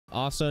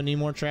Also need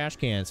more trash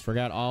cans.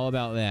 Forgot all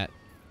about that.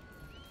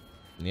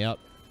 Yep.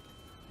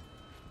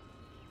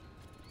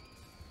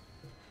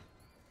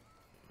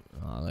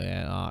 Oh,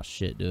 yeah. Oh,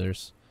 shit, dude.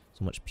 There's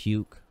so much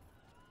puke.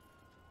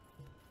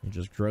 And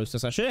just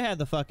grossness. I should have had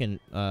the fucking,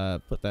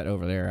 put that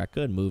over there. I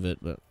could move it,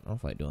 but I don't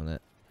feel like doing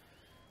that.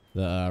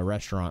 The,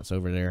 restaurant's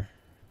over there.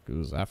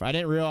 Cause I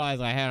didn't realize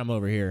I had them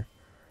over here.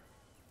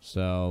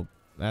 So,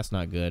 that's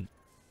not good.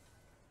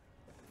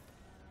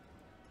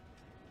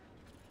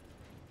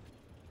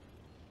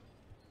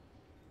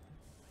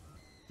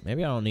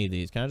 Maybe I don't need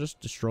these. Can I just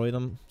destroy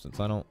them since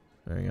I don't...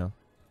 There you go.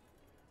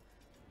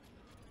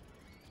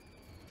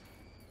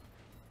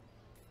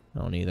 I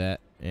don't need that.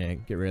 Yeah,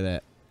 get rid of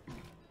that.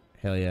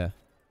 Hell yeah.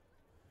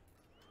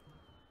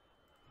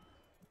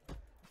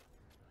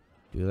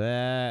 Do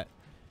that.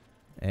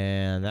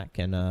 And that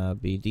can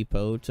be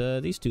depoted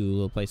to these two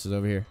little places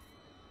over here.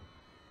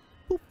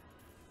 Boop.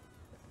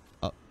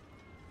 Oh.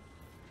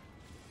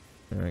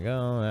 There we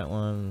go. That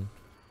one.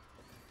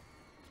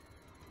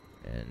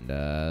 And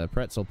the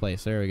pretzel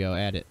place. There we go.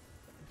 Add it.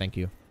 Thank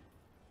you.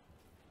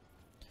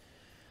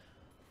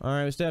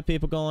 Alright, we still have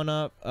people going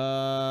up.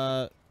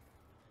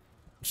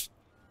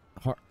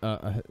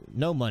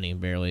 No money,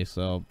 barely,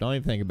 so don't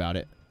even think about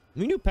it.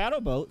 We can do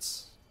paddle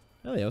boats.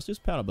 Oh yeah, let's do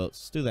some paddle boats.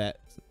 Let's do that.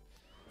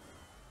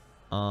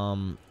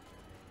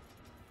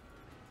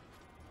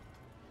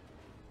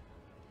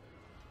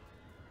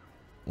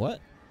 What?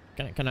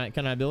 Can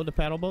I build the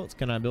paddle boats?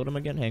 Can I build them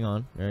again? Hang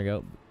on. There we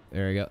go.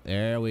 There we go.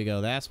 There we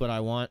go. That's what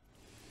I want.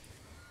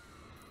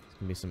 It's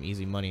gonna be some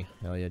easy money.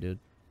 Hell yeah, dude.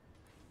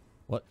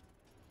 What?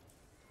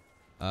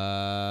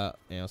 Yeah,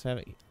 let's have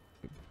it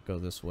go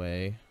this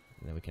way.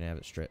 And then we can have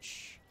it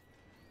stretch.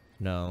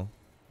 No.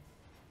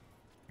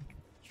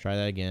 Let's try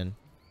that again.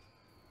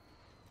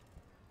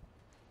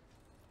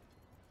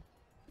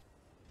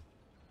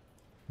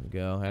 There we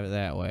go. Have it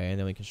that way. And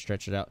then we can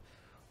stretch it out.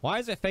 Why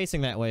is it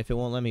facing that way if it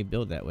won't let me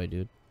build that way,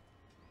 dude?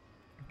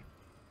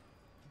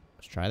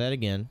 Let's try that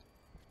again.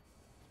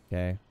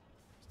 Okay.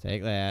 Let's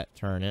take that.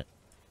 Turn it.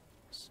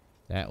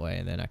 That way.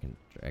 And then I can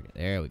drag it.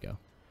 There we go.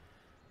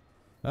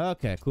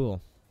 Okay, cool.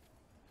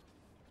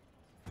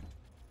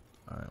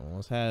 Alright, well,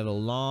 let's have a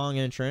long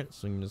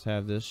entrance. We can just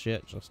have this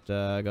shit just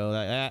go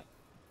like that.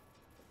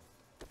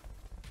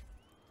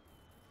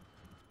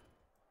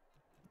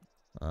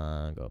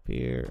 Go up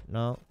here.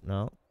 No,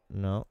 no,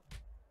 no.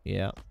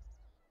 Yeah.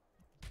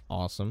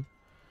 Awesome.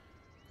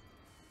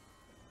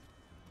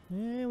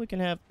 And we can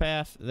have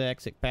path, the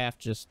exit path,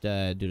 just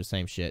do the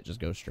same shit. Just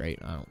go straight.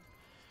 I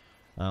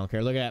don't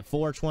care. Look at that.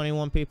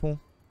 421 people.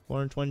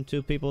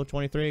 422 people.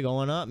 23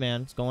 going up,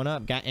 man. It's going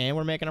up. And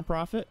we're making a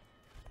profit.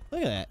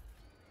 Look at that.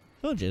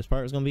 Told you this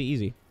part was gonna be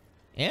easy,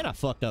 and I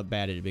fucked up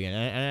bad at the beginning.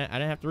 I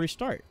didn't have to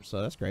restart,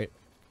 so that's great.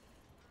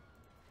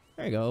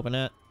 There you go. Open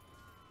that.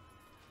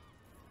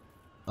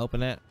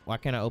 Open that. Why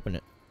can't I open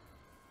it?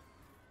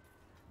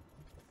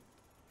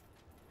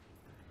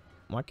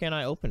 Why can't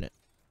I open it?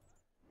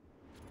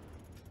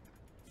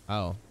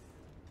 Oh.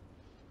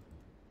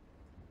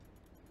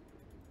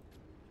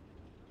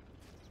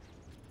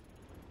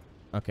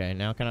 Okay,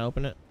 now can I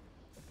open it?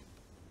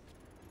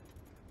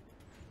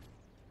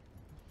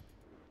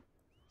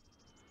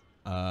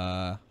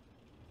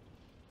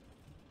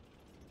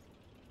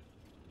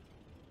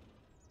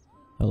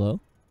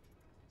 Hello?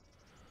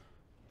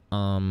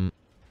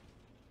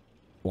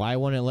 Why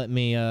wouldn't it let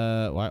me,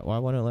 why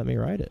wouldn't it let me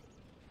ride it?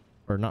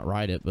 Or not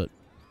ride it, but...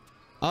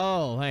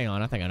 Oh, hang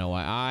on, I think I know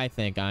why. I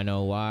think I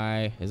know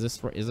why. Is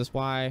this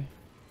why?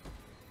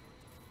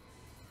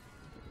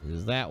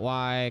 Is that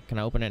why? Can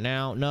I open it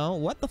now? No,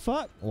 what the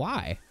fuck?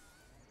 Why?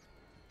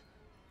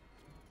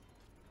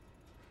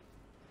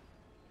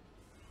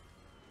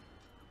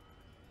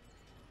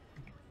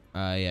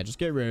 Yeah, just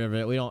get rid of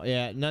it. We don't,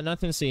 yeah,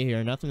 nothing to see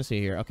here. Nothing to see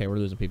here. Okay, we're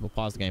losing people.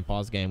 Pause the game.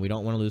 Pause the game. We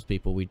don't want to lose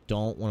people. We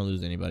don't want to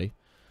lose anybody.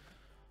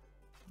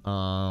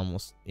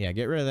 Yeah,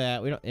 get rid of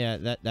that. We don't,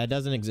 yeah, that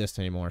doesn't exist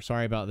anymore.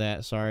 Sorry about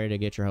that. Sorry to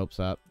get your hopes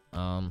up.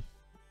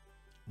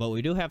 But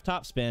we do have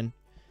top spin.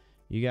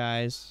 You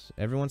guys,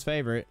 everyone's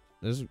favorite.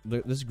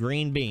 This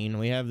green bean.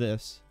 We have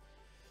this.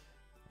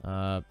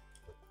 Yeah,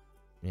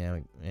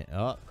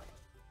 oh.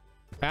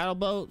 Paddle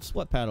boats?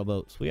 What paddle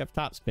boats? We have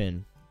top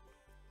spin.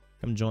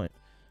 Come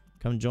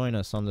join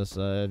us on this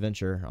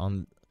adventure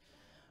on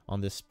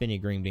this spinny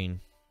green bean.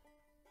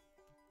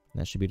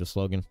 That should be the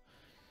slogan.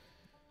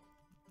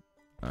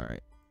 All right.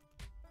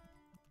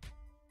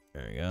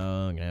 There we go.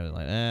 I'm gonna have it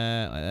like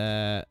that, like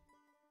that,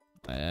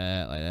 like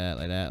that, like that,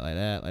 like that, like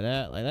that, like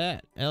that, like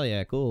that. Hell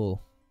yeah, cool.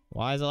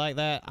 Why is it like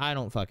that? I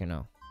don't fucking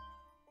know.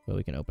 But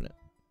we can open it.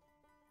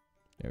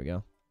 There we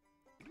go.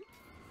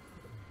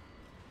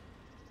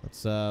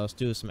 Let's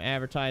do some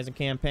advertising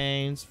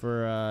campaigns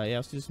for yeah,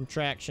 let's do some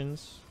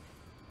tractions.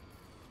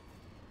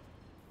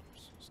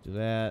 Let's do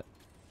that.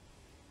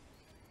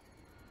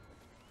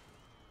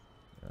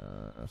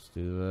 Let's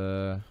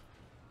do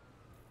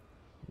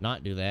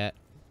not do that.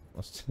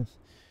 Let's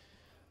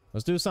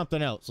do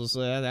something else.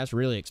 That's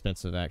really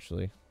expensive,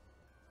 actually.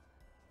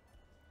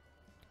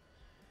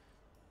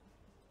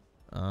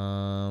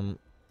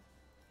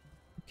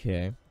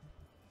 Okay.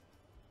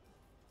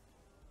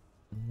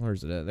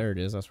 Where's it at? There it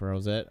is. That's where I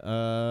was at.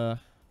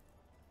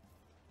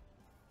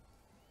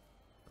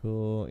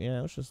 Cool.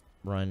 Yeah, let's just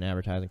run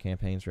advertising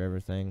campaigns for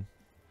everything.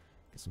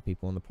 Get some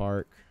people in the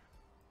park.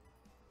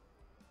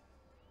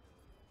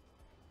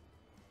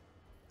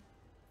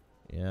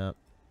 Yep.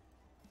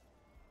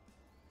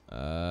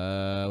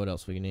 What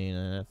else we need?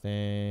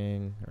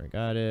 Nothing. Already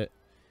got it.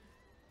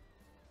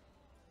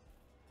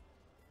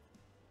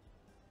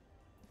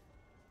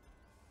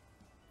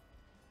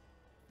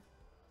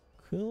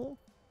 Cool.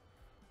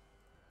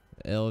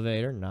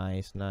 Elevator.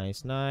 Nice,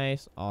 nice,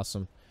 nice.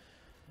 Awesome.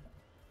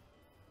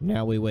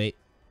 Now we wait.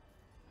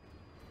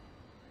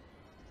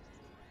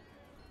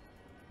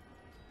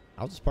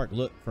 How's this park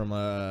look from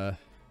a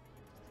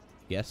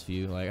guest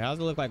view? Like, how's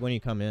it look like when you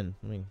come in?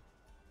 Let me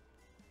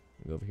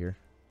go over here.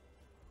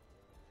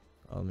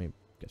 Oh, let me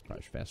guess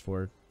probably should fast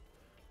forward.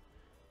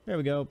 There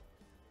we go.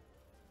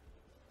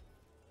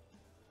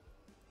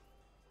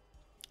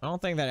 I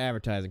don't think that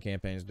advertising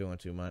campaign is doing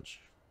too much.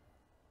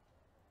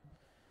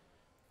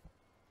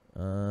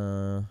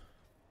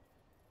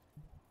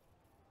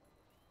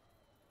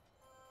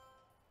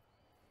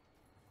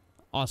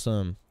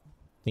 Awesome.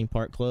 Theme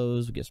park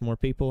closed. We get some more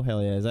people.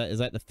 Hell yeah. Is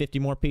that the 50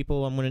 more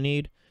people I'm gonna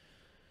need?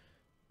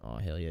 Oh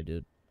hell yeah,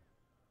 dude.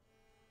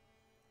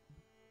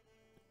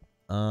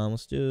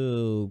 Let's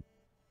do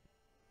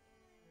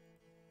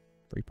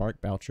free park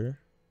voucher.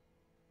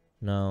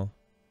 No.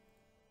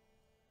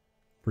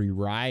 Free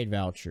ride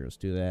voucher. Let's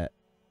do that.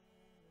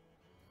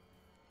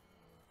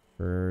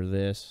 For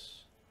this.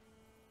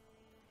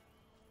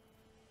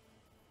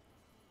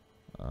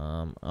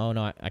 Oh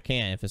no, I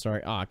can't if it's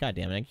already. Oh, god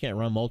damn it. I can't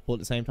run multiple at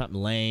the same time.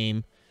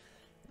 Lame.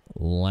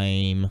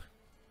 Lame.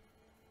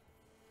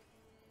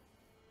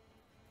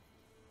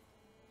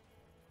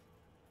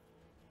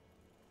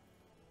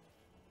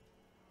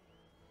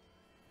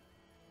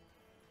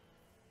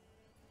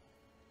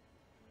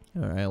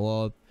 Alright,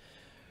 well,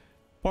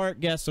 park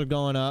guests are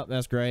going up.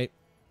 That's great.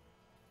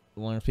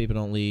 As long as people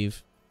don't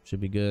leave, should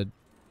be good.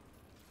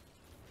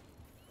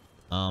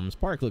 This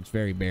park looks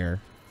very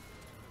bare.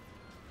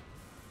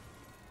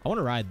 I want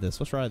to ride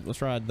this. Let's ride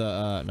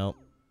the, nope.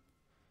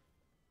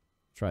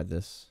 Let's ride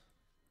this.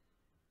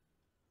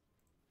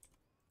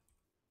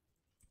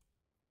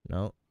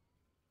 Nope.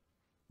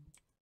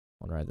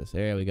 I want to ride this.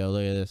 There we go.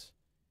 Look at this.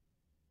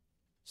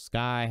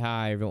 Sky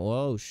high. Everyone.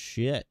 Whoa,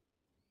 shit.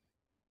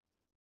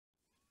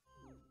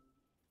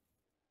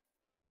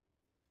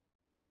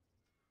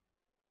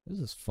 This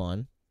is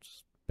fun.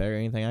 It's better than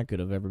anything I could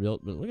have ever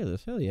built. But look at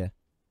this. Hell yeah.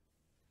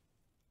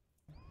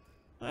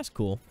 That's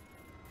cool.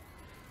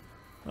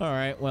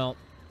 Alright, well.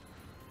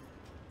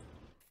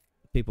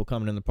 People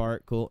coming in the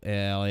park. Cool.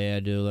 Hell yeah,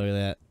 dude. Look at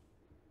that.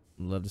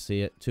 Love to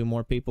see it. 2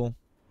 more people.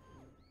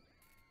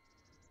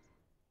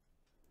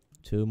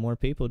 2 more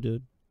people,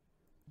 dude.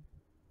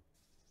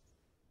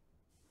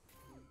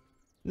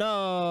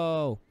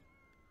 No!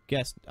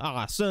 Guess.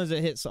 Ah, as soon as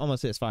it hits,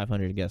 almost hits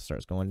 500, guess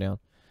starts going down.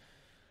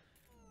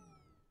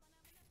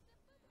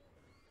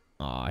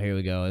 Aw, here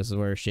we go. This is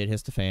where shit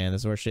hits the fan.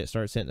 This is where shit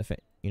starts hitting the fan.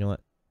 You know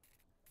what?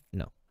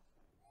 No.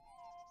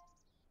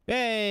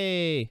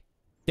 Hey!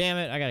 Damn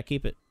it, I gotta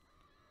keep it.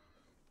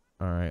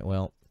 Alright,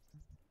 well.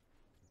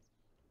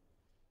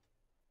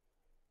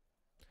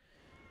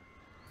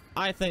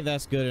 I think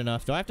that's good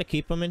enough. Do I have to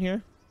keep them in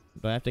here?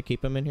 Do I have to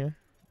keep them in here?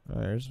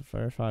 Alright,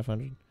 there's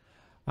 500.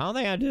 I don't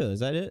think I do. Is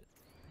that it?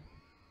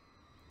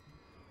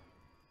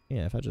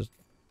 Yeah, if I just...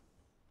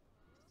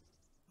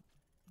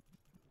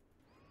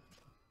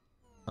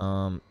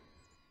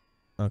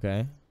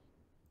 Okay.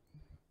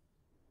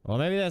 Well,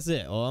 maybe that's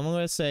it. Well, I'm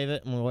going to save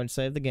it. I'm going to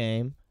save the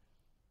game.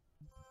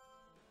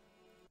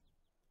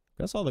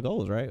 That's all the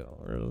goals, right?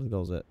 Where are the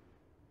goals at?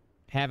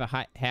 Have a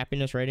high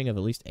happiness rating of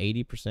at least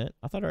 80%.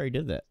 I thought I already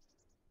did that.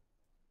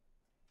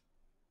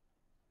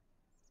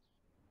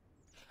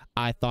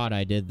 I thought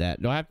I did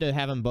that. Do I have to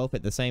have them both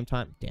at the same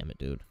time? Damn it,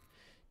 dude.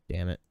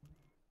 Damn it.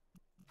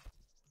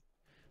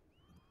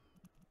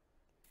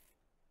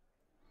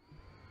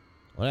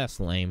 Well, that's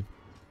lame.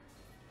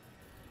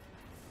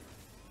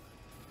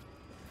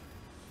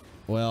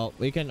 Well,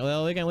 we can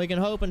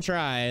hope and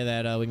try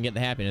that we can get the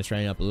happiness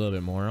rating up a little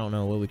bit more. I don't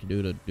know what we can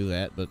do to do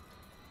that, but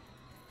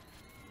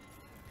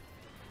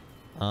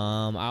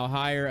I'll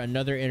hire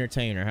another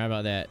entertainer. How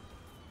about that?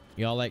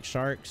 Y'all like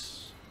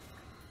sharks?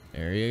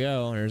 There you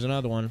go. There's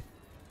another one.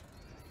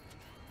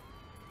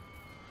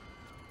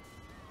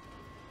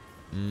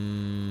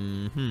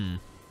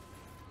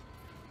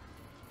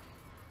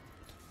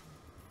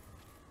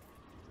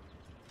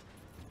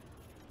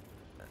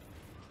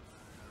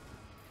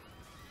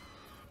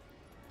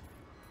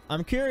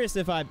 I'm curious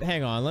if I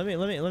hang on. Let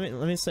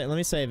me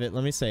save it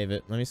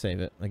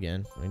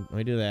again. Let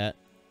me do that.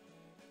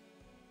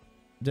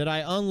 Did I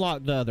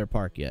unlock the other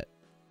park yet?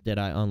 Did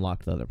I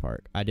unlock the other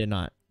park? I did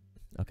not.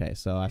 Okay,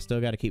 so I still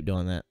got to keep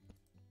doing that.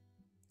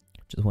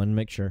 Just wanted to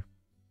make sure.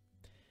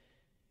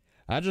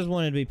 I just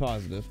wanted to be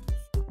positive.